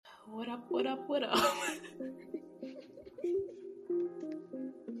What up, what up, what up?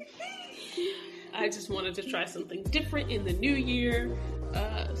 I just wanted to try something different in the new year.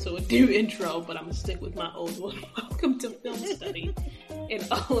 So a new intro, but I'm going to stick with my old one. Welcome to Film Study, an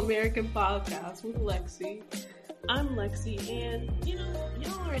All-American podcast with Lexi. I'm Lexi, and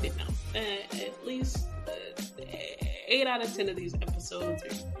y'all already know. At least 8 out of 10 of these episodes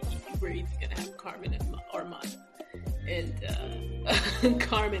we're either going to have Carmen or Maya. And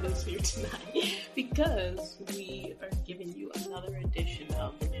Carmen is here tonight because we are giving you another edition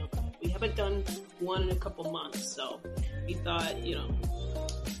of the mailbag. We haven't done one in a couple months, so we thought,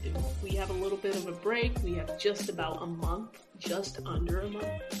 if we have a little bit of a break, we have just about a month, just under a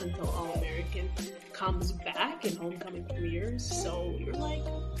month, until All-American comes back and Homecoming premieres. So you're like,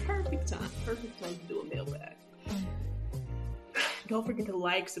 perfect time to do a mailbag. Don't forget to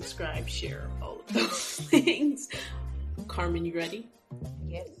like, subscribe, share, all of those things. Carmen, you ready?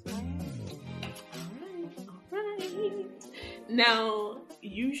 Yes. All right. Now,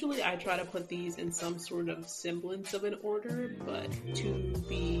 usually I try to put these in some sort of semblance of an order, but to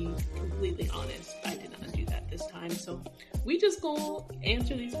be completely honest, I did not do that this time. So we just gonna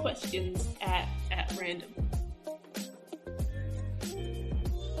answer these questions at random.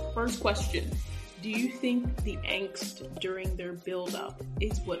 First question. Do you think the angst during their build-up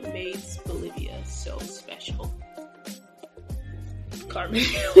is what made Bolivia so special? Carmen,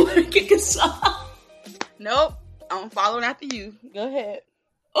 you want to kick us off? Nope. I'm following after you. Go ahead.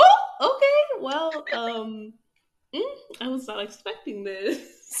 Oh, okay. Well, I was not expecting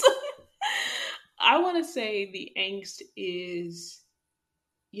this. I want to say the angst is,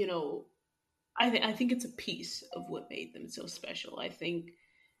 I think it's a piece of what made them so special. I think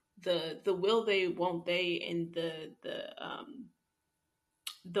the will they, won't they, and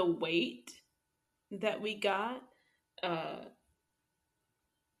the weight that we got,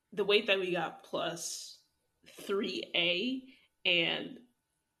 plus 3A, and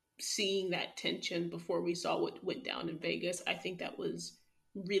seeing that tension before we saw what went down in Vegas, I think that was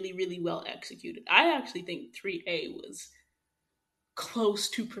really, really well executed. I actually think 3A was close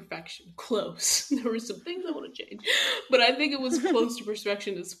to perfection. Close. There were some things I want to change, but I think it was close to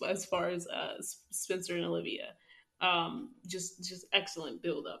perfection as far as Spencer and Olivia. Just excellent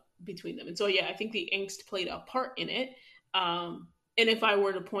build up between them. And so, yeah, I think the angst played a part in it. And if I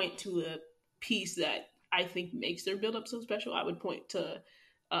were to point to a piece that I think makes their build up so special, I would point to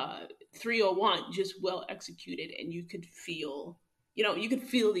 301, just well executed, and you could feel the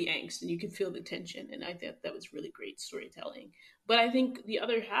angst and you could feel the tension, and I thought that was really great storytelling. But I think the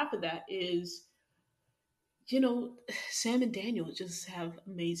other half of that is, Sam and Daniel just have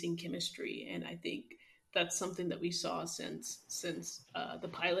amazing chemistry, and I think that's something that we saw since the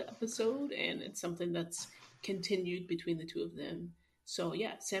pilot episode, and it's something that's continued between the two of them. So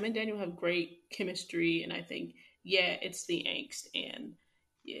yeah, Sam and Daniel have great chemistry, and I think, yeah, it's the angst. And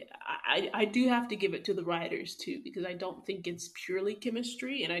yeah, I do have to give it to the writers too, because I don't think it's purely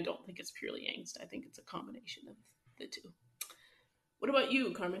chemistry, and I don't think it's purely angst. I think it's a combination of the two. What about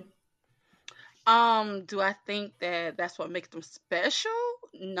you, Carmen? Do I think that that's what makes them special?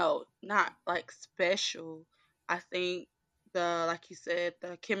 No, not like special. I think like you said,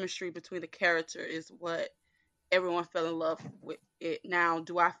 the chemistry between the character is what everyone fell in love with it. Now,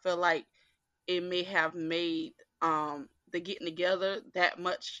 do I feel like it may have made the getting together that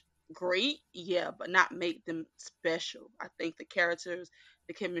much great? Yeah, but not make them special. I think the characters,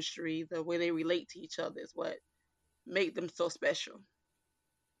 the chemistry, the way they relate to each other is what make them so special.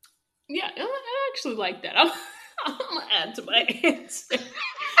 Yeah, I actually like that. I'm gonna add to my answer.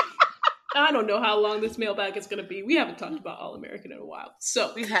 I don't know how long this mailbag is gonna be. We haven't talked about All-American in a while,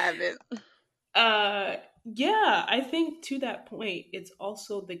 so We haven't. Yeah, I think to that point, it's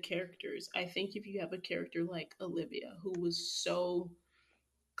also the characters. I think if you have a character like Olivia, who was so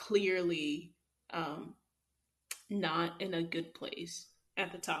clearly not in a good place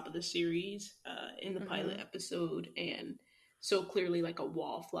at the top of the series, in the pilot episode, and so clearly like a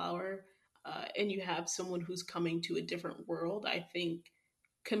wallflower, and you have someone who's coming to a different world, I think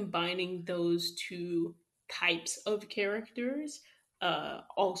combining those two types of characters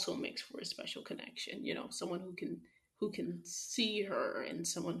also makes for a special connection. Someone who can see her, and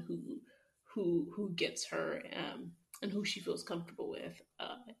someone who gets her, and who she feels comfortable with.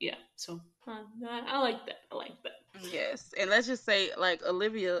 Yeah, so I like that. I like that. Yes, and let's just say, like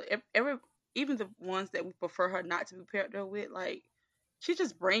Olivia, every even the ones that we prefer her not to be paired up with, like She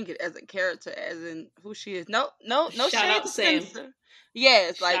just bring it as a character, as in who she is. No Shout shade out to Sam. Spencer.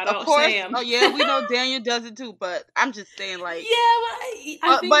 Yes, like Shout of out course. Sam. Oh yeah, we know Daniel does it too, but I'm just saying like, Yeah, but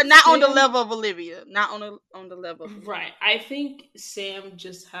I think but not on the Sam. level of Olivia. Not on the level of Olivia. Right. I think Sam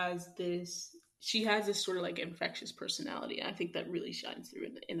just has this. She has this sort of like infectious personality. I think that really shines through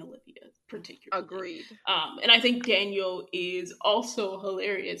in Olivia, particularly. Agreed. And I think Daniel is also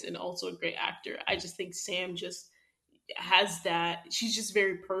hilarious and also a great actor. I just think Sam just has that. She's just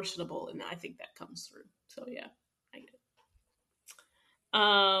very personable, and I think that comes through. So yeah, I get it.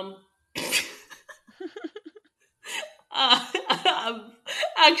 I'm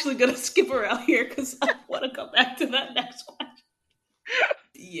actually gonna skip around here because I want to come back to that next question.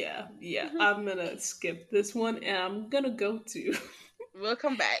 Yeah, I'm gonna skip this one and I'm gonna go to. We'll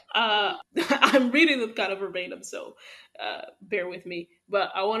come back. I'm reading them kind of verbatim, so bear with me.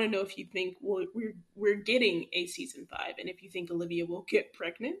 But I want to know if you think we're getting a season 5, and if you think Olivia will get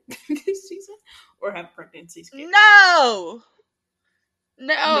pregnant this season or have pregnancy scare. No,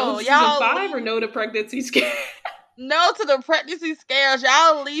 No no, to season y'all 5 or leave. no to pregnancy scare. No to the pregnancy scares.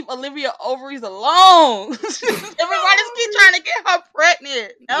 Y'all leave Olivia ovaries alone. Everybody's keep trying to get her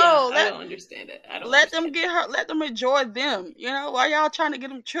pregnant. Yeah, No, I don't understand it. I don't let them understand get her. Let them enjoy them. You know, why y'all trying to get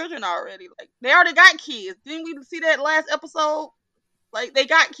them children already? Like they already got kids. Didn't we see that last episode? Like they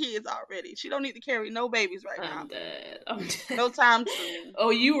got kids already. She don't need to carry no babies right it. now. I'm dead. I'm dead. No time soon.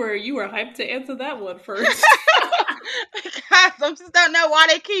 Oh, you were hyped to answer that one first. Guys, I just don't know why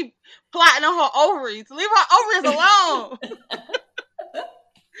they keep plotting on her ovaries. Leave her ovaries alone.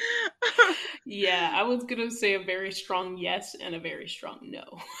 Yeah, I was gonna say a very strong yes and a very strong no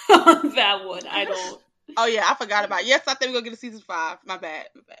on that one. I don't. Oh yeah, I forgot about it. Yes, I think we're gonna get a season 5. My bad.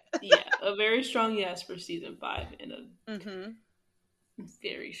 My bad. Yeah, a very strong yes for season 5 and a Mm-hmm.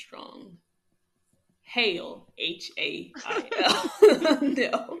 very strong hail HAIL.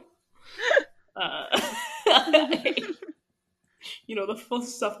 No. Uh, you know, the full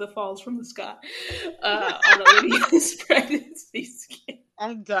stuff that falls from the sky on Olivia's pregnancy skin.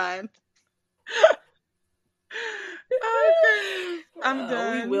 I'm done. Oh goodness. I'm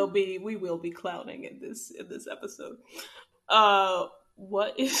done. We will be clowning in this episode.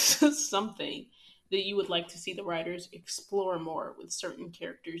 What is something that you would like to see the writers explore more with certain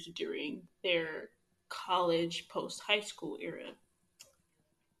characters during their college post high school era?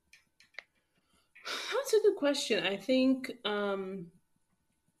 That's a good question.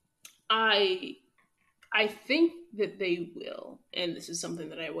 I I think that they will, and this is something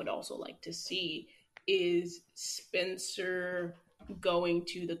that I would also like to see, is Spencer going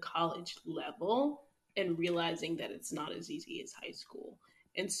to the college level and realizing that it's not as easy as high school.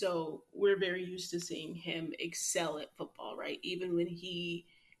 And so we're very used to seeing him excel at football, right? Even when he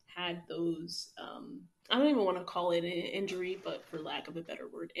had those, I don't even want to call it an injury, but for lack of a better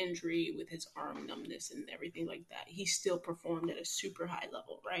word, injury with his arm numbness and everything like that, he still performed at a super high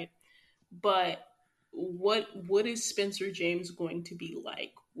level, right? But what is Spencer James going to be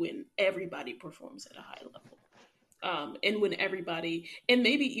like when everybody performs at a high level? And when everybody, and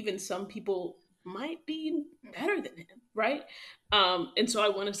maybe even some people might be better than him, right? And so I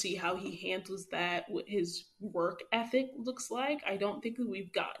want to see how he handles that, what his work ethic looks like. I don't think that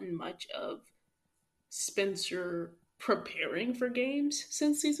we've gotten much of Spencer preparing for games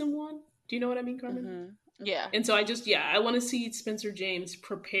since season 1. Do you know what I mean, Carmen? Mm-hmm. Yeah. And so I want to see Spencer James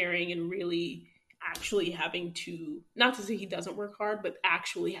preparing and really actually having to, not to say he doesn't work hard, but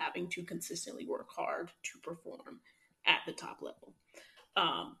actually having to consistently work hard to perform at the top level.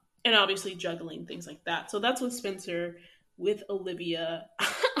 And obviously juggling things like that. So that's with Spencer, with Olivia.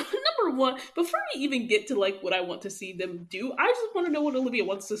 Number one, before we even get to like what I want to see them do, I just want to know what Olivia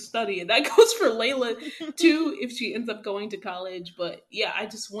wants to study. And that goes for Layla too, if she ends up going to college. But yeah, I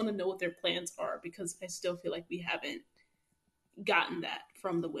just want to know what their plans are because I still feel like we haven't gotten that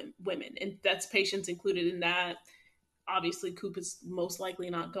from the women. And that's Patience included in that. Obviously, Coop is most likely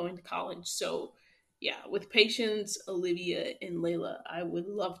not going to college. So yeah, with Patience, Olivia, and Layla, I would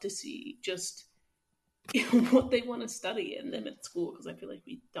love to see just what they want to study in them at school because I feel like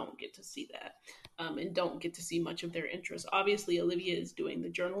we don't get to see that and don't get to see much of their interests. Obviously, Olivia is doing the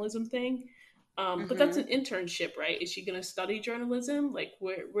journalism thing, but that's Mm-hmm. an internship, right? Is she going to study journalism? Like,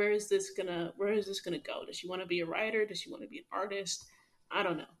 where is this gonna go? Does she want to be a writer? Does she want to be an artist? I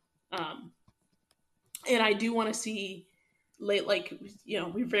don't know. And I do want to see like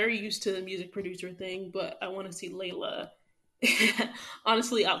we're very used to the music producer thing, but I want to see Layla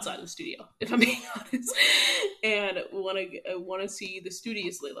honestly outside of the studio, if I'm being honest, and want to see the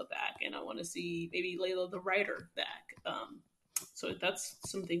studious Layla back, and I want to see maybe Layla the writer back. So that's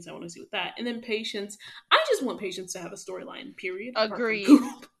some things I want to see with that. And then Patience, I just want Patience to have a storyline, period, apart from Agreed.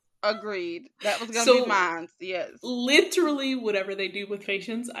 Coop. Agreed. That was gonna be So mine. Yes. literally, whatever they do with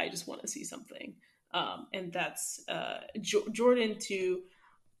Patience, I just want to see something. And that's Jordan too.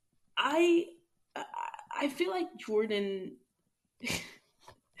 I I feel like Jordan,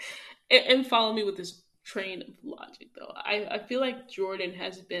 and follow me with this train of logic though. I feel like Jordan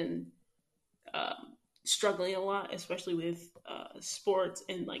has been struggling a lot, especially with sports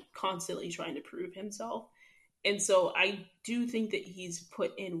and like constantly trying to prove himself. And so I do think that he's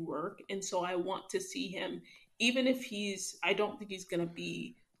put in work. And so I want to see him, even if I don't think he's going to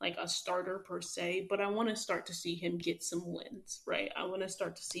be like a starter per se, but I want to start to see him get some wins, right? I want to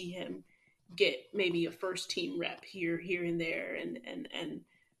start to see him get maybe a first team rep here and there, and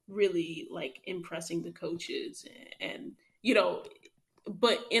really like impressing the coaches, and you know,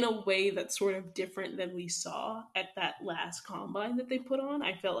 but in a way that's sort of different than we saw at that last combine that they put on.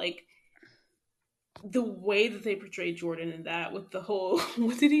 I felt like the way that they portrayed Jordan in that, with the whole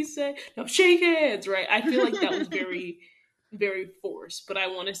what did he say? No, shake hands, right? I feel like that was very, very forced. But I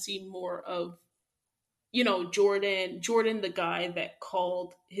want to see more of, Jordan, the guy that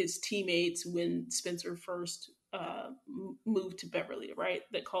called his teammates when Spencer first moved to Beverly, right?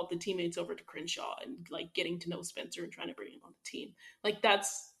 That called the teammates over to Crenshaw and like getting to know Spencer and trying to bring him on the team. Like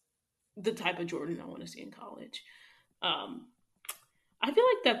that's the type of Jordan I want to see in college. Um, I feel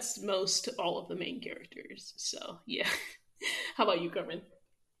like that's most all of the main characters. So yeah. How about you, Carmen?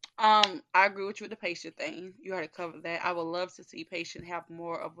 I agree with you with the patient thing. You already covered that. I would love to see patient have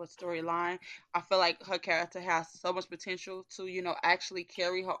more of a storyline. I feel like her character has so much potential to, actually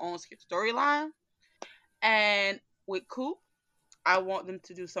carry her own storyline. And with Coop, I want them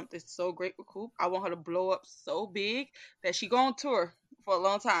to do something so great with Coop. I want her to blow up so big that she go on tour for a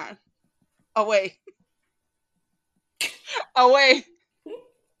long time. Away, away,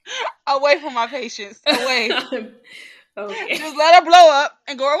 away from my patients. Away. Okay. Just let her blow up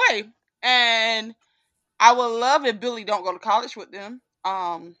and go away. And I would love if Billy don't go to college with them.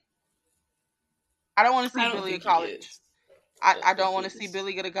 I don't want to see I don't Billy in think he college. is. I I don't want think to see this.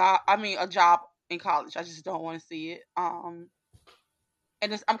 Billy get a job in college. I just don't want to see it. And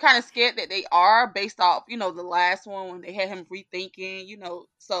I'm kind of scared that they are based off, the last one when they had him rethinking,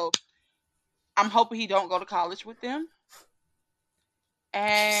 So I'm hoping he don't go to college with them. She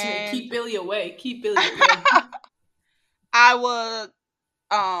said, And "Keep Billy away. Keep Billy away." I would,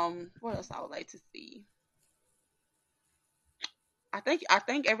 what else I would like to see? I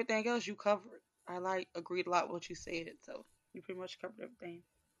think everything else you covered. I agreed a lot with what you said, so you pretty much covered everything.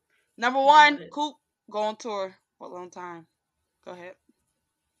 Number Got one, it. Coop, go on tour for a long time. Go ahead.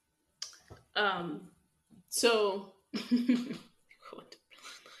 Um. So.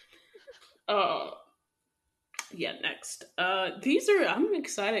 uh. Yeah. Next. These are. I'm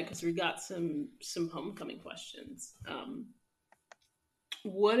excited because we got some homecoming questions.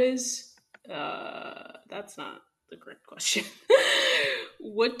 What is? That's not the correct question.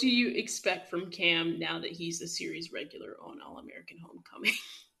 What do you expect from Cam now that he's a series regular on All American Homecoming?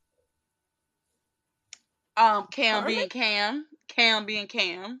 Cam Carmen? being Cam being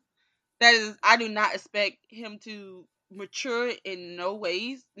Cam. That is, I do not expect him to mature in no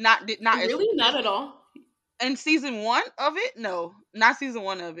ways. Not as Really? Not at all. in season one of it. No, not season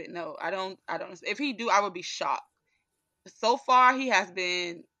one of it. No, I don't. I don't. If he do, I would be shocked. So far, he has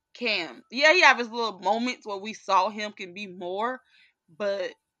been Cam. Yeah, he have his little moments where we saw him can be more,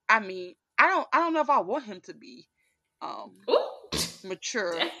 but I mean, I don't know if I want him to be um Ooh,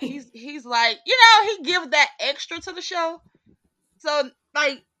 mature. dang. He's like, he gives that extra to the show. So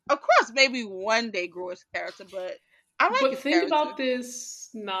like, of course, maybe one day grow his character, but I like But his think character. about this,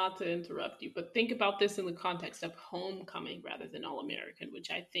 not to interrupt you, but think about this in the context of Homecoming rather than All American,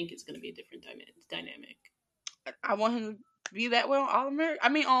 which I think is going to be a different dynamic. I want him to be that way on All American. I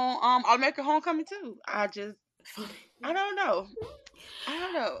mean, on All American Homecoming too. Funny. I don't know. I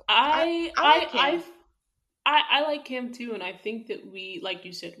don't know. I I I like I him. I like him too, and I think that we, like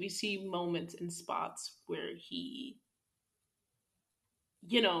you said, we see moments and spots where he,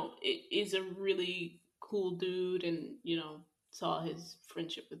 is a really cool dude, and saw his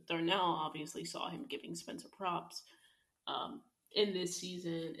friendship with Darnell. Obviously, saw him giving Spencer props um, in this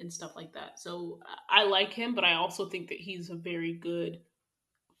season and stuff like that. So I like him, but I also think that he's a very good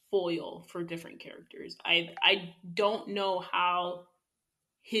foil for different characters. I don't know how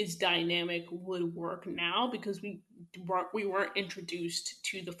his dynamic would work now because we weren't introduced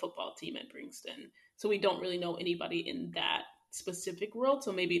to the football team at Princeton, so we don't really know anybody in that specific world.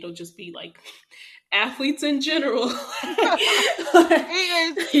 So maybe it'll just be like athletes in general. he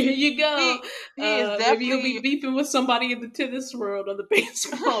is Here you go. he is Maybe he'll definitely. be beefing with somebody in the tennis world or the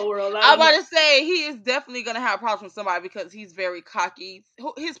baseball world. I I'm don't know. about to say he is definitely gonna have problems with somebody because he's very cocky.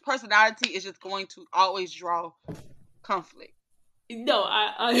 His personality is just going to always draw conflict. No,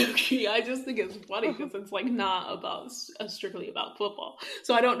 I agree. I just think it's funny because it's like not about strictly about football.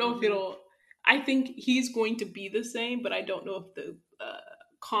 So I don't know if Hmm. it'll. I think he's going to be the same, but I don't know if the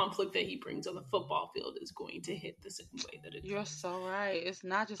conflict that he brings on the football field is going to hit the same way that it You're does. so right. It's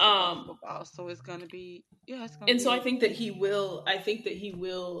not just about Um, football, so it's gonna be it's gonna and so I be. think that he will. I think that he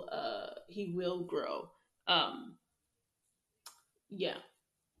will. He will grow. Um, yeah,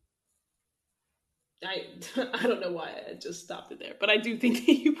 I I don't know why I just stopped it there, but I do think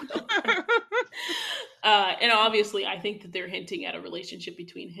he will. And obviously, I think that they're hinting at a relationship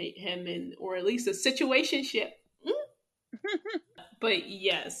between him and, or at least a situationship. But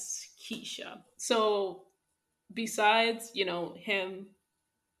yes, Keisha. So besides, him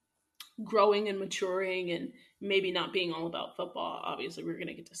growing and maturing and maybe not being all about football, obviously we're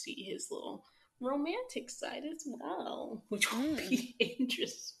gonna get to see his little romantic side as well, which will Mm. be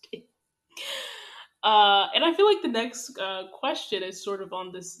interesting. And I feel like the next question is sort of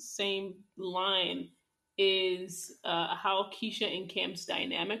on this same line is how Keisha and Cam's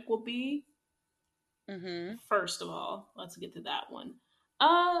dynamic will be. Mm-hmm. First of all, let's get to that one.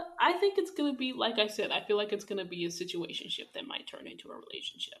 I think it's gonna be like I said. I feel like it's gonna be a situationship that might turn into a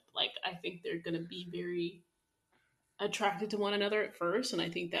relationship. Like I think they're gonna be very attracted to one another at first, and I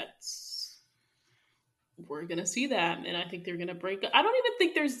think that's we're gonna see that, and I think they're gonna break up. I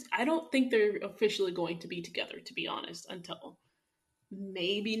don't think they're officially going to be together, to be honest, until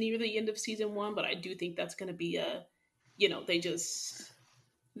maybe near the end of season one. But I do think that's gonna be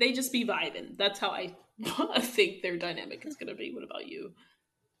they just be vibing. That's how I think their dynamic is gonna be. What about you?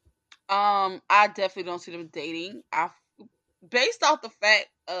 I definitely don't see them dating. I based off the fact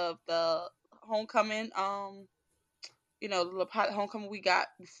of the homecoming, the little homecoming we got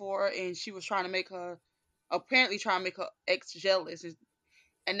before, and she was trying to make her apparently trying to make her ex jealous,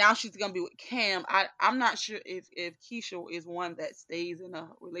 and now she's gonna be with Cam. I'm not sure if Keisha is one that stays in a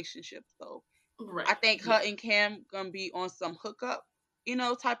relationship. So I Right. think her Yeah. and Cam gonna be on some hookup,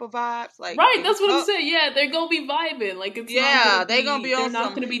 type of vibes. Like Right. they That's hook what I'm up. saying. Yeah, they're gonna be vibing. Like it's not gonna Yeah, they gonna be. be They're on not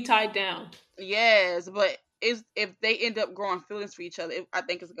some. gonna be tied down. Yes, but is if they end up growing feelings for each other, I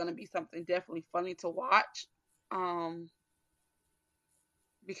think it's gonna be something definitely funny to watch. Um,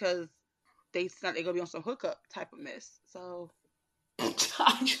 because they said they're gonna be on some hookup type of mess. So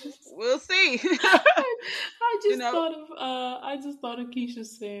I just we'll see. I you just know, thought of Keisha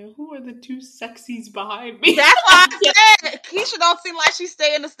saying, "Who are the two sexies behind me?" that's why I said Keisha don't seem like she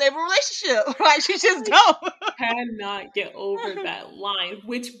stay in a stable relationship. Like she just I don't. cannot get over that line.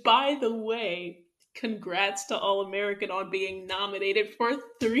 Which, by the way, congrats to All American on being nominated for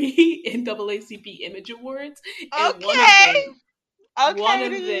 3 NAACP Image Awards, and Okay. one Okay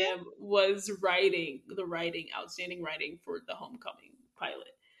of then. them was writing, outstanding writing for the Homecoming pilot.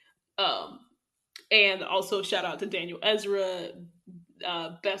 Um, and also shout out to Daniel Ezra,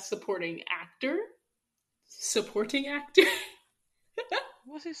 best supporting actor,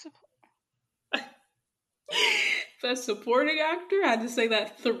 What's he best supporting actor. I had to say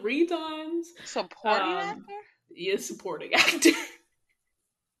that 3 times. supporting Um, actor? yeah, supporting actor.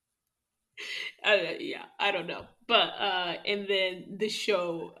 Yeah, I don't know, but and then the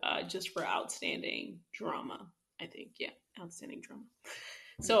show just for outstanding drama. I think, yeah, outstanding drama.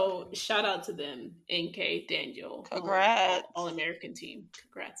 So Okay. shout out to them, NK, Daniel, all Congrats. American team.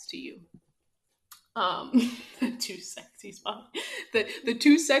 Congrats to you. Two sexies behind the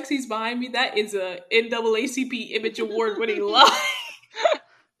two sexies behind me. That is a NAACP Image Award winning line.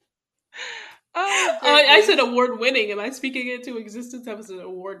 Oh I said goodness. award winning. Am I speaking it into existence? That was an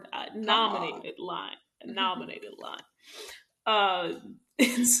award Come on. nominated line. A nominated line.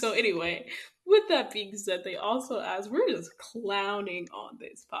 And so anyway, with that being said, they also asked, we're just clowning on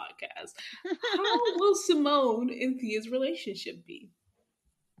this podcast. How will Simone and Thea's relationship be?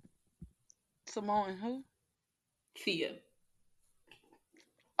 Simone and who? Thea.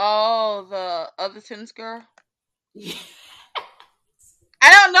 Oh, the other tennis girl. Yeah. I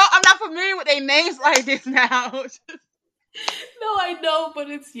don't know. I'm not familiar with their names like this now. No, I know, but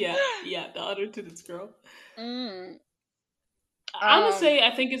it's yeah, the other to this girl. mm. I'm gonna Um. say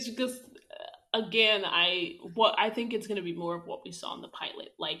I think it's just again I think it's gonna be more of what we saw in the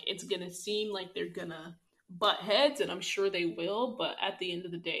pilot. Like it's gonna seem like they're gonna butt heads, and I'm sure they will. But at the end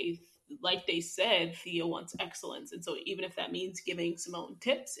of the day, like they said, Thea wants excellence. And so even if that means giving Simone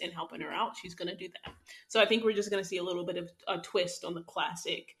tips and helping her out, she's going to do that. So I think we're just going to see a little bit of a twist on the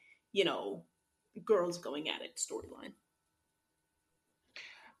classic, you know, girls going at it storyline.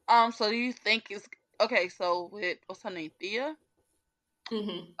 So do you think it's okay? So with what's her name, Thea?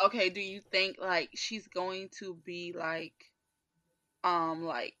 Mm-hmm. Okay, do you think like she's going to be like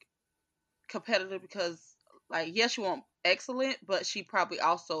competitive because like yes, she won't excellent, but she probably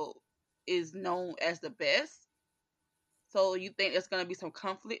also is known as the best. So you think there's gonna be some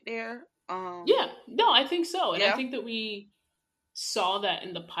conflict there? Yeah, no, I think so. And I Yeah. think that we saw that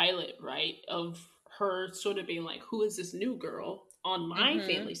in the pilot, right? Of her sort of being like, who is this new girl on my Mhm.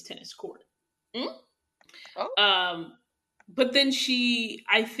 family's tennis court? Mm? Oh. But then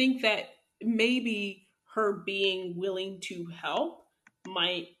I think that maybe her being willing to help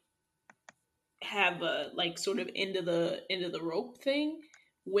might have a like sort of end of the rope thing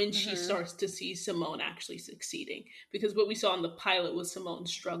when she Mhm. starts to see Simone actually succeeding. Because what we saw in the pilot was Simone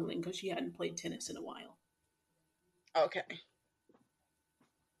struggling because she hadn't played tennis in a while. Okay.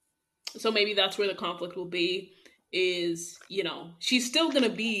 So maybe that's where the conflict will be. Is, you know, she's still gonna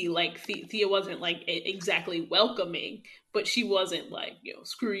be like Thea wasn't like exactly welcoming, but she wasn't like, you know,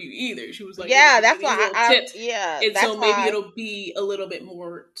 screw you either. She was like, let me Yeah, give you that's these why little tips. yeah, And that's so maybe why it'll be a little bit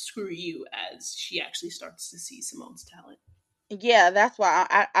more screw you as she actually starts to see Simone's talent. yeah, that's why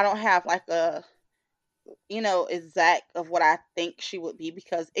I don't have like a exact of what I think she would be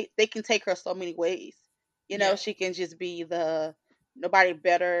because they can take her so many ways. Yeah, She can just be the nobody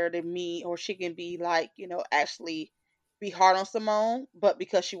better than me, or she can be like, actually be hard on Simone, but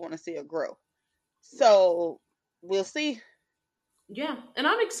because she want to see her grow. right. So we'll see. Yeah, and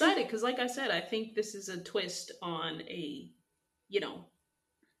I'm excited because, like I said, I think this is a twist on a, you know,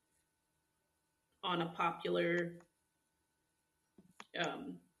 on a popular,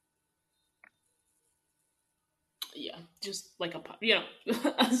 um, yeah, just like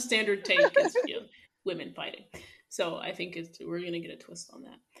a standard take is, you know, women fighting. So I think we're gonna get a twist on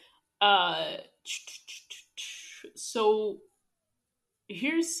that. So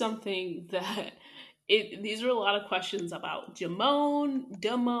here's something that these are a lot of questions about Jamone,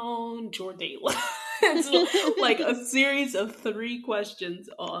 Damone, Jordala. It's like a series of three questions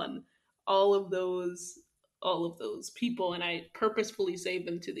on all of those all of those people, and I purposefully saved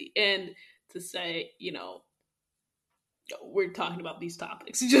them to the end to say, you know, we're talking about these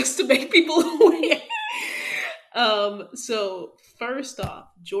topics just to make people aware. So first off,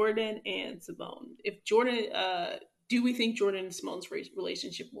 Jordan and Simone. If Jordan, do we think Jordan and Simone's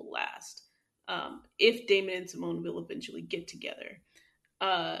relationship will last? If Damon and Simone will eventually get together?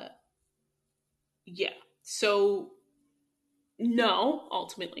 Uh, yeah. So no,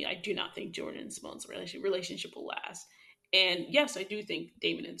 ultimately, I do not think Jordan and Simone's relationship will last. And yes, I do think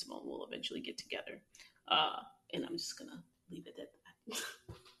Damon and Simone will eventually get together. Uh, and I'm just gonna leave it at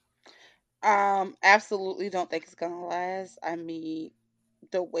that. Absolutely don't think it's gonna last. I mean,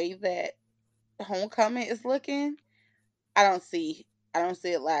 the way that Homecoming is looking, I don't see I don't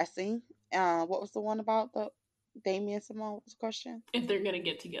see it lasting. What was the one about the Damien Simone? What was the question? If they're gonna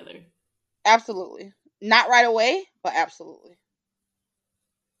get together. Absolutely. Not right away, but absolutely.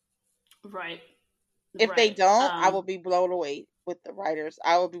 Right. If they Right. don't, I will be blown away with the writers.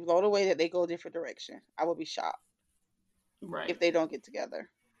 I will be blown away that they go a different direction. I will be shocked Right. if they don't get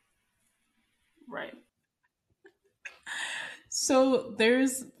together. Right. So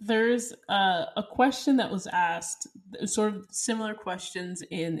there's a question that was asked, sort of similar questions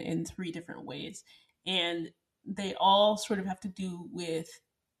in three different ways, and they all sort of have to do with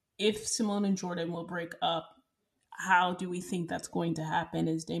if Simone and Jordan will break up. How do we think that's going to happen?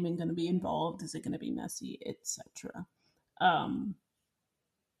 Is Damon going to be involved? Is it going to be messy, etc.? Um,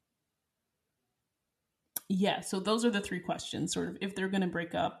 yeah, so those are the three questions. Sort of if they're going to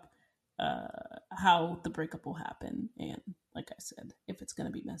break up, how the breakup will happen, and like I said, if it's going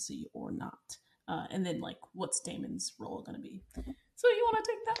to be messy or not, and then like what's Damon's role going to be. So you want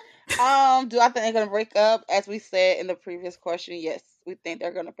to take that? Do I think they're gonna break up? As we said in the previous question, yes, we think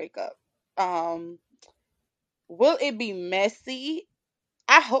they're gonna break up. Um, will it be messy?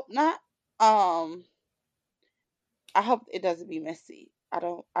 I hope not. Um, I hope it doesn't be messy. I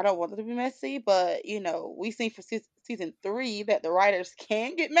don't want it to be messy, but we seen for season 3 that the writers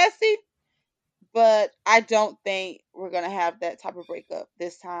can get messy, but I don't think we're gonna have that type of breakup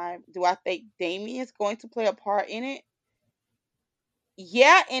this time. Do I think Damien is going to play a part in it?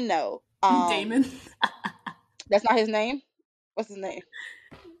 Yeah and no. Damon. That's not his name. What's his name?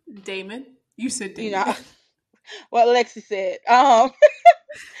 Damon. You said You know Damon. what Lexi said. So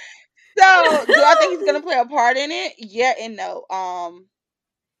do I think he's gonna play a part in it? Yeah and no.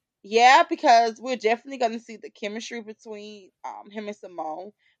 Yeah, because we're definitely going to see the chemistry between him and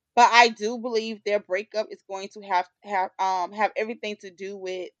Simone. But I do believe their breakup is going to have everything to do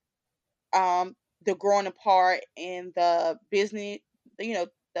with the growing apart and the business, you know,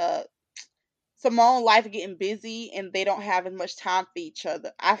 the Simone life getting busy and they don't have as much time for each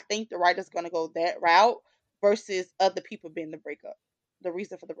other. I think the writer's going to go that route versus other people being the breakup, the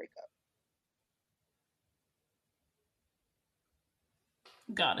reason for the breakup.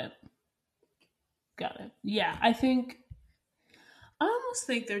 Got it. Got it. Yeah, I almost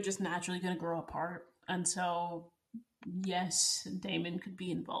think they're just naturally going to grow apart. And so, yes, Damon could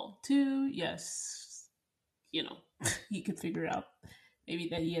be involved too. Yes, you know, he could figure out maybe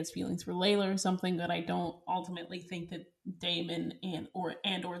that he has feelings for Layla or something, but I don't ultimately think that Damon and or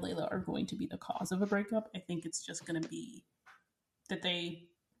Layla are going to be the cause of a breakup. I think it's just going to be that they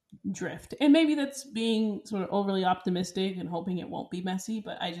drift. And maybe that's being sort of overly optimistic and hoping it won't be messy,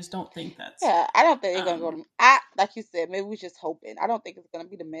 but I just don't think that's Yeah, I don't think they're gonna go um to. I like you said, maybe we're just hoping. I don't think it's gonna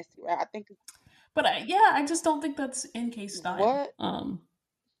be the messy route. I think it's but yeah, I just don't think that's NK's style. what?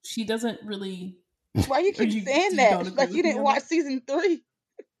 She doesn't really Why you or keep you saying you don't that? agree Like you with me didn't on watch that? season 3.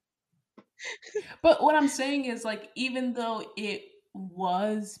 But what I'm saying is, like, even though it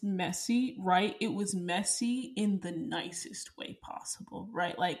was messy, right? It was messy in the nicest way possible,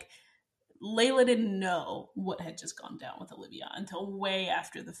 right? Like, Layla didn't know what had just gone down with Olivia until way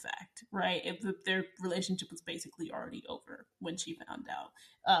after the fact, right? Their relationship was basically already over when she found out.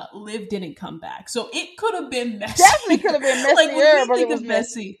 Liv didn't come back, so it could have been Definitely could messier. have been Like when messier, we but it think was of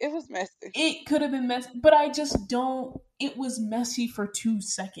messy. messy, It was messy. it could have been messy, but I just don't. It was messy for 2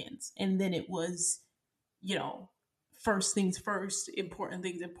 seconds, and then it was, you know, first things first, important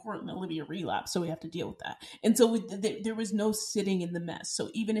things important. Olivia relapsed, so we have to deal with that. And so there was no sitting in the mess. So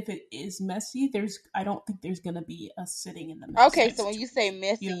even if it is messy, I don't think there's gonna be a sitting in the mess Okay, type so when you say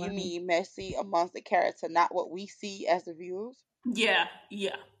situation. You messy, know what you I mean? mean messy amongst the character, not what we see as the viewers. Yeah,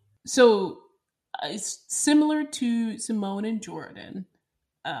 yeah. So it's similar to Simone and Jordan,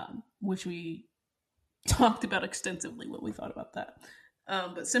 which we talked about extensively what we thought about that.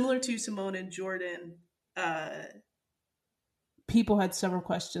 But similar to Simone and Jordan, uh, people had several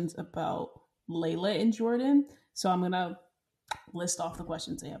questions about Layla and Jordan. So I'm going to list off the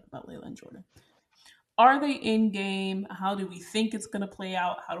questions they have about Layla and Jordan. Are they in game? How do we think it's going to play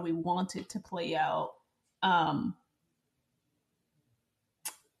out? How do we want it to play out? Um,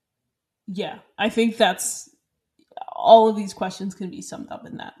 yeah, I think that's all of these questions can be summed up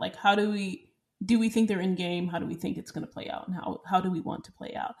in that. Like, how do we think they're in game? How do we think it's going to play out? And how do we want to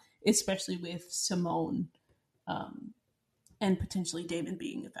play out? Especially with Simone um, and potentially Damon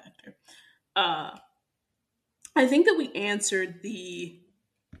being a factor. Uh, I think that we answered the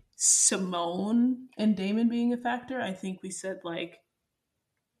Simone and Damon being a factor. I think we said, like,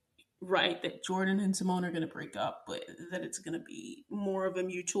 right, that Jordan and Simone are going to break up, but that it's going to be more of a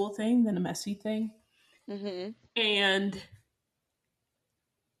mutual thing than a messy thing. Mm-hmm. And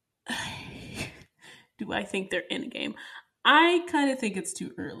do I think they're in a game? I kind of think it's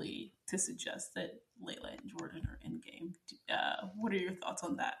too early to suggest that Layla and Jordan are in game. What are your thoughts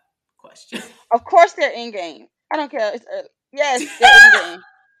on that question? Of course, they're in game. I don't care. It's early. Yes, they're in game.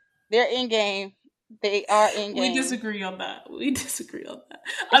 They're in game. They are in We game. disagree on that. We disagree on that.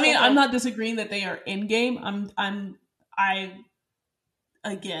 I It's mean, I'm okay. not disagreeing that they are in game. I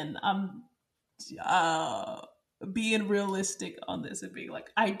again, I'm uh being realistic on this and being like,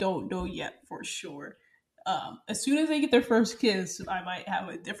 I don't know yet for sure. As soon as they get their first kiss, I might have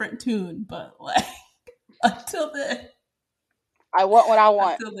a different tune, but like until then, I want what I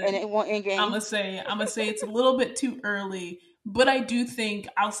want, until and then, it won't in game. I'm gonna say it's a little bit too early. But I do think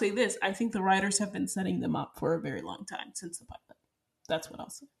I'll say this: I think the writers have been setting them up for a very long time since the pilot. That's what I'll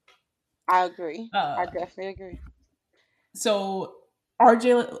say. I agree. I Uh, definitely agree. so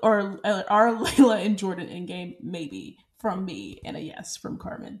RJ or are Layla and Jordan in game? Maybe from me, and a yes from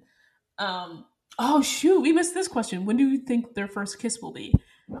Carmen. Um, oh shoot, we missed this question. When do you think their first kiss will be?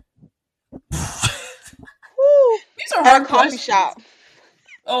 These Woo! are At a hard coffee questions. shop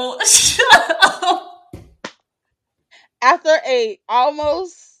Oh, shut up. after a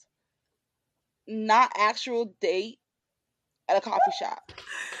almost not actual date at a coffee shop.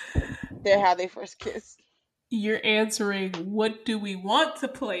 They're how they first kissed. You're answering what do we want to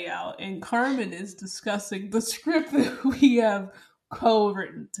play out, and Carmen is discussing the script that we have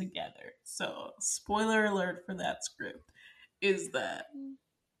co-written together. So, spoiler alert for that script is that,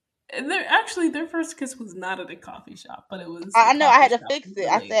 and their first kiss was not at a coffee shop, but it was a I know I coffee had to shop fix it.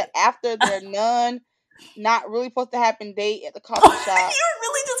 I said related. after their nun, not really supposed to happen date at the coffee shop, You're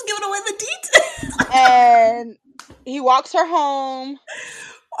really just giving away the details. and he walks her home.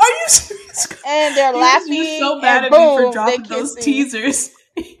 Are you serious? And they're You're laughing, so mad and at me for boom, they dropping those kissing. teasers.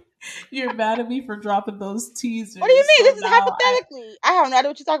 You're mad at me for dropping those What do you teasers. mean? So This is now hypothetically. I have no idea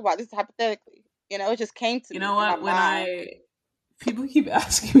what you're talking about. This is hypothetically. It just came to you me know in my what? mind. People keep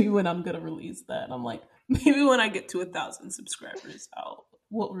asking me when I'm gonna release that, and I'm like, maybe when I get to 1,000 subscribers,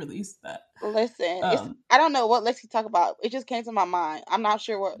 we'll release that. Listen, it's Um, I don't know what Lexi talk about. It just came to my mind. I'm not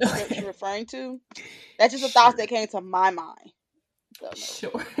sure what script you're okay, referring to. That's just the thoughts sure, that came to my mind. So no.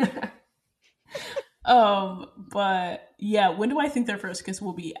 sure. But yeah, when do I think their first kiss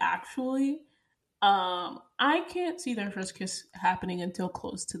will be actually? I can't see their first kiss happening until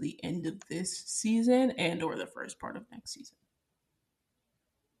close to the end of this season and or the first part of next season.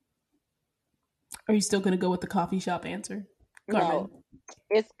 Are you still gonna go with the coffee shop answer, No, Carmen?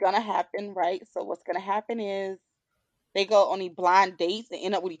 it's gonna happen, right? So what's gonna happen is they go on these blind dates and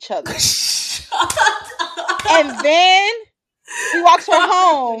end up with each other. And then he walks her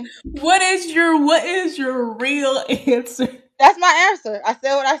home. What is your real answer? That's my answer. I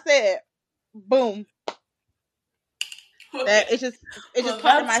said what I said. Boom. That Okay. it just Well,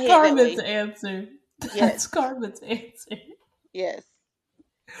 popped in that's my head that Carmen's way. answer. Yes. That's Carmen's answer. Yes.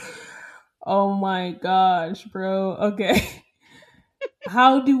 Oh my gosh, bro. Okay.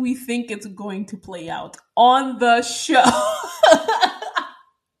 How do we think it's going to play out on the show?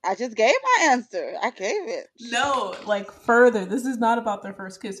 I just gave my answer. I gave it. No, like further. This is not about their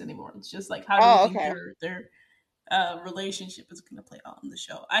first kiss anymore. It's just like how do we Oh, think okay. their relationship is going to play out on the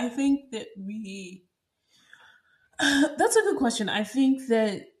show? I think that we that's a good question. I think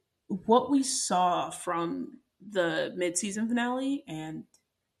that what we saw from the mid-season finale and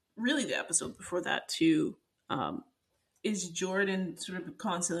really the episode before that too um, is Jordan sort of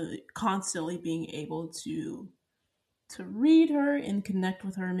constantly being able to read her and connect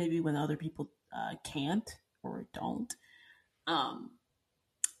with her maybe when other people can't or don't. Um,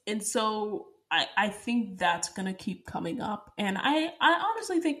 and so I think that's gonna keep coming up, and I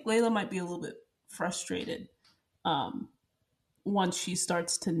honestly think Layla might be a little bit frustrated um, once she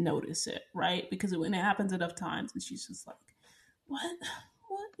starts to notice it, right? Because when it happens enough times, and she's just like, "What?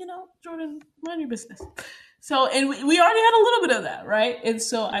 What? Jordan, mind your business." So, and we already had a little bit of that, right? And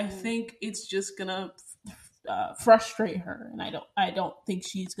so I Hmm. think it's just gonna frustrate her, and I don't think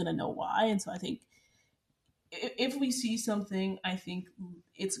she's gonna know why. And so I think if we see something, I think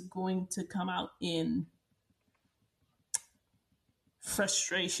it's going to come out in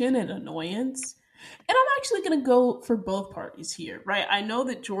frustration and annoyance. And I'm actually going to go for both parties here, right? I know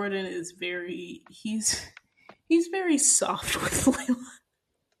that Jordan is he's very soft with Layla.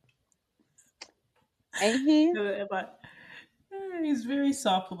 Ain't he? But he's very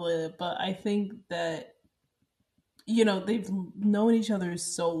soft with Layla, but I think that they've known each other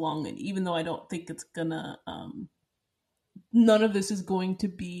so long, and even though I don't think it's gonna none of this is going to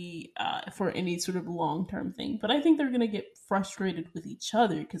be for any sort of long term thing. But I think they're going to get frustrated with each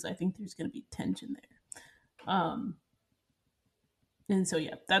other because I think there's going to be tension there. And so,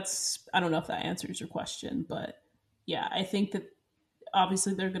 yeah, I don't know if that answers your question, but yeah, I think that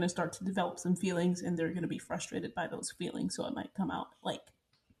obviously they're going to start to develop some feelings and they're going to be frustrated by those feelings. So it might come out like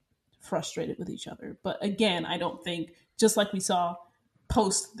frustrated with each other. But again, I don't think, just like we saw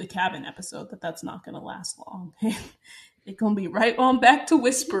post the cabin episode, that that's not going to last long. It's gonna be right on back to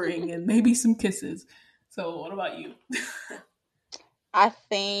whispering and maybe some kisses. So, what about you? I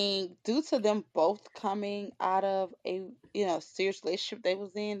think due to them both coming out of a serious relationship they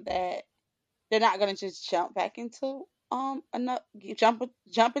was in, that they're not gonna just jump back into another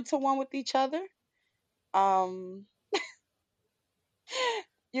jump into one with each other. Um,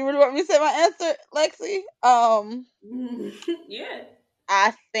 you really want me to say my answer, Lexi? Yeah.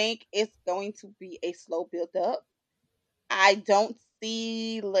 I think it's going to be a slow build up. I don't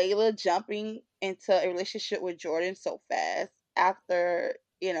see Layla jumping into a relationship with Jordan so fast after,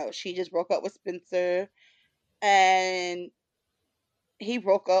 she just broke up with Spencer and he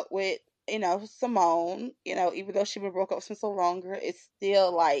broke up with, Simone. Even though she been broke up since so longer, it's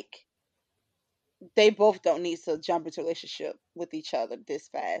still like they both don't need to jump into a relationship with each other this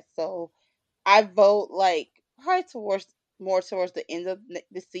fast. So I vote like probably towards the end of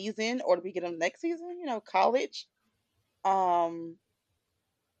the season or the beginning of next season, college. Um,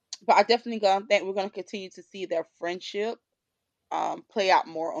 but I definitely gonna think we're gonna continue to see their friendship play out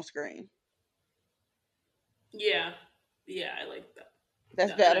more on screen. Yeah. Yeah, I like that. That's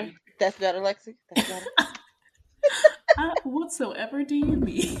No, and I better. That's better, Lexi. That's better. whatsoever do you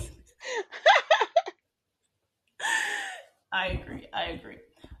mean? I agree. I agree.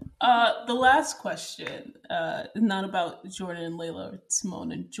 The last question, not about Jordan and Layla or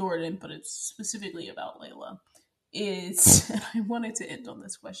Simone and Jordan, but it's specifically about Layla. is, and I wanted to end on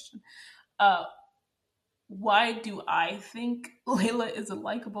this question. Uh, why do I think Layla is a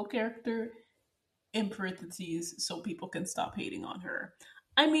likable character? In parentheses, so people can stop hating on her.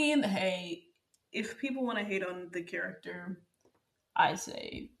 I mean, hey, if people want to hate on the character, I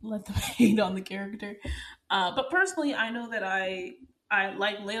say let them hate on the character. But personally, I know that I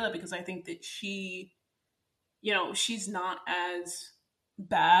like Layla because I think that she's not as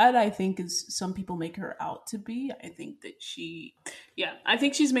bad, I think, as some people make her out to be. I think that yeah, I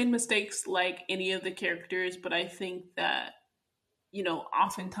think she's made mistakes like any of the characters, but I think that,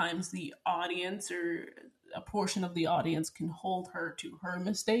 oftentimes the audience or a portion of the audience can hold her to her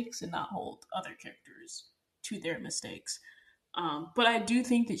mistakes and not hold other characters to their mistakes. But I do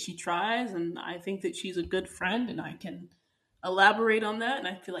think that she tries, and I think that she's a good friend, and I can elaborate on that. And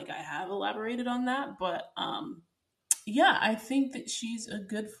I feel like I have elaborated on that. But yeah, I think that she's a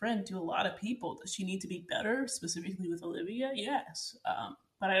good friend to a lot of people. Does she need to be better, specifically with Olivia? Yes.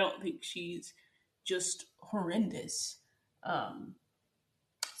 But I don't think she's just horrendous. Um,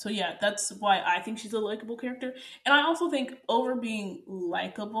 so yeah, that's why I think she's a likable character. And I also think over being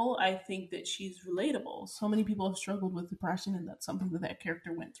likable, I think that she's relatable. So many people have struggled with depression, and that's something that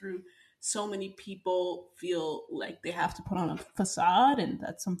character went through. So many people feel like they have to put on a facade, and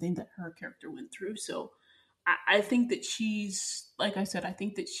that's something that her character went through. So I think that she's, like I said, I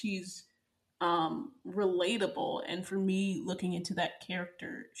think that she's relatable. And for me, looking into that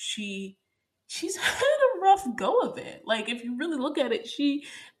character, she's had a rough go of it. Like, if you really look at it, she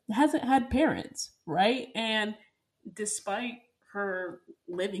hasn't had parents, right? And despite her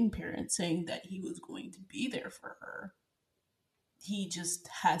living parents saying that he was going to be there for her, he just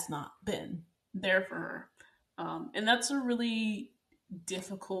has not been there for her. And that's a really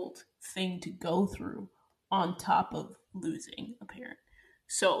difficult thing to go through on top of losing a parent.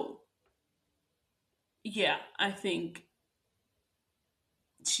 So, yeah, I think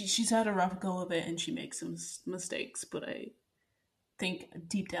she's had a rough go of it, and she makes some mistakes, but I think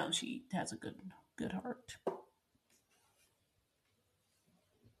deep down she has a good heart.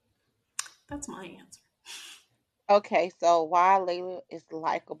 That's my answer. Okay, so why Layla is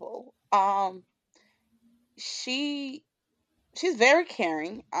likable? She she's very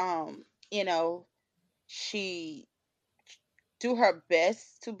caring. You know, she do her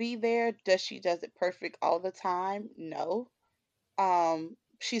best to be there. Does it perfect all the time? No.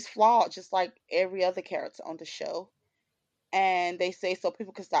 She's flawed just like every other character on the show. And they say so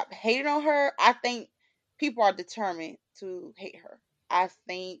people can stop hating on her. I think people are determined to hate her. I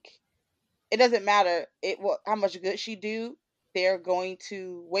think it doesn't matter how much good she do. They're going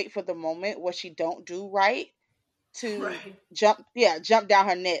to wait for the moment where she don't do right to Right. jump down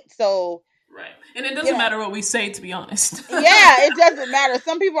her neck. So Right. And it you doesn't know, matter what we say, to be honest. yeah, it doesn't matter.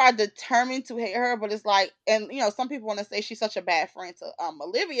 Some people are determined to hate her, but it's like, and some people want to say she's such a bad friend to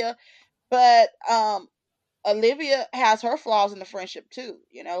Olivia, but Olivia has her flaws in the friendship too.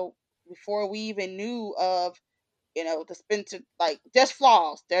 Before we even knew of the Spencer, like, just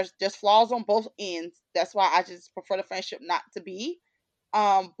flaws. There's just flaws on both ends. That's why I just prefer the friendship not to be.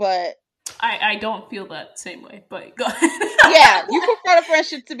 But I don't feel that same way, but go ahead. yeah, you prefer the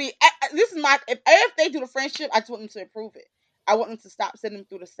friendship to be. This is my if they do the friendship, I just want them to improve it. I want them to stop sending them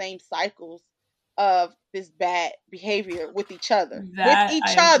through the same cycles of this bad behavior with each other, with That each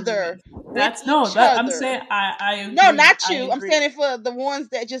I other, agree. with That's no, each that I'm other. saying I No, agree. not I you. I'm saying agree. it for the ones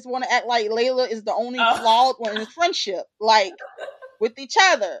that just want to act like Layla is the only Oh. flawed one in his friendship, like with each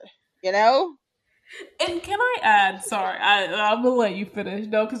other. You know, And can I add? Sorry, I'm gonna let you finish.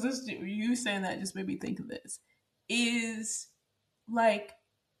 No, because this you saying that just made me think of this. Is like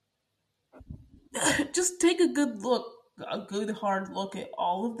just take a good hard look at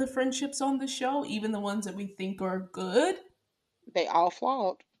all of the friendships on the show, even the ones that we think are good. they all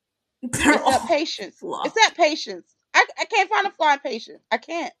flawed. They're Except all patience. flawed. Except patience. I can't find a flaw in patience. I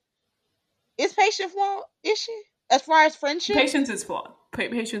can't. Is patience flawed? Is she? As far as friendship, Patience is flawed.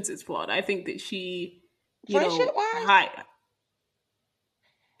 Patience is flawed. I think that she, friendship wise, hi,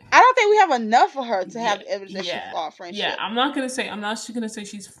 I don't think we have enough of her to yeah, have the evidence that she yeah, flawed yeah. friendship. I'm not gonna say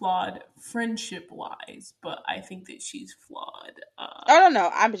she's flawed friendship wise, but I think that she's flawed. I don't know.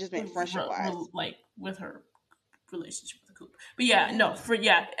 I just meant friendship wise. Like with her relationship with the Coop. But yeah, no,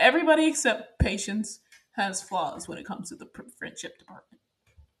 everybody except Patience has flaws when it comes to the friendship department.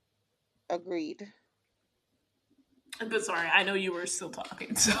 Agreed. But sorry, I know you were still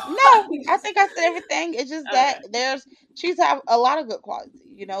talking, so No, I think I said everything. It's just that okay. she's have a lot of good quality.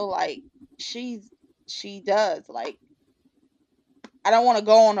 Like she's she does. Like, I don't want to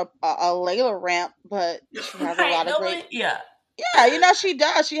go on a Layla rant, but she has a Right, lot of great. nobody, yeah. Yeah, she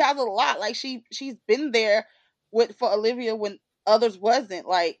does. She has a lot. Like she's been there for Olivia when others wasn't.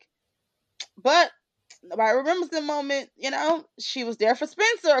 Like, but nobody remembers the moment. She was there for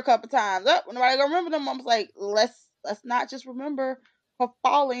Spencer a couple times. Nobody gonna remember the moments. Like, let's not just remember her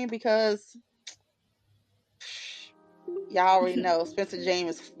falling, because y'all already know Spencer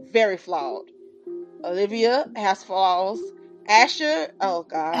James is very flawed. Olivia has flaws. Asher, oh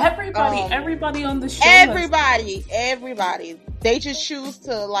god, everybody on the show. Everybody. They just choose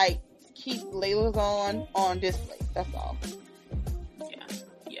to like keep Layla's on display. That's all.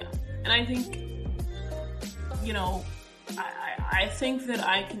 Yeah, and I think, I think that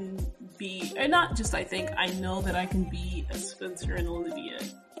I can be, and not just I think, I know that I can be a Spencer and Olivia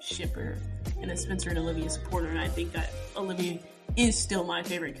shipper and a Spencer and Olivia supporter, and I think that Olivia is still my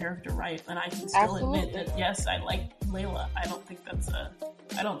favorite character, right? And I can still admit that, yes, I like Layla. I don't think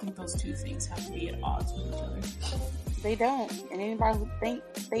those two things have to be at odds with each other. They don't, and anybody who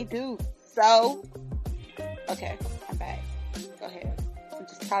thinks they do. So, okay, I'm back. Go ahead. I'm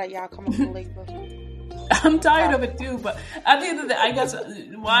just tired of y'all coming from Layla. I'm tired of it too, but at the end of the day, I guess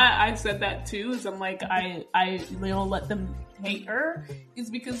why I said that too is I'm like, I let them hate her is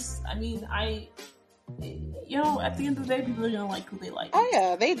because, at the end of the day, people are gonna like who they like. Oh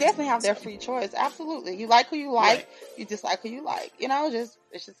yeah, they definitely have their free choice. Absolutely, you like who you like, right. You dislike who you like. it's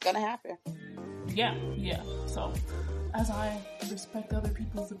just gonna happen. Yeah. So, as I respect other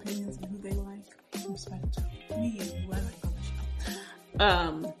people's opinions and who they like, respect me and who I like on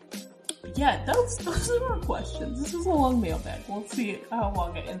the show. Yeah, those are our questions. This is a long mailbag. We'll see how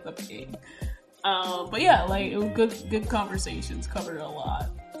long it ends up being. But yeah, like, it was good conversations, covered a lot.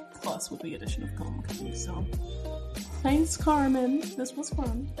 Plus with the addition of Homecoming. So thanks, Carmen. This was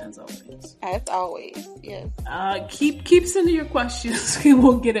fun, as always. As always, yes. Keep sending your questions.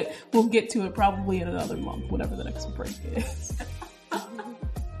 We'll get to it probably in another month, whatever the next break is.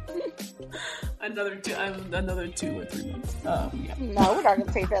 another 2 or 3 months. Yeah. No, we're not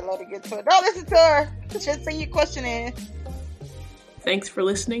gonna take that long to get to it. Don't listen to her. Just send your question in. Thanks for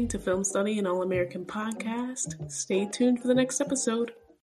listening to Film Study, an All-American podcast. Stay tuned for the next episode.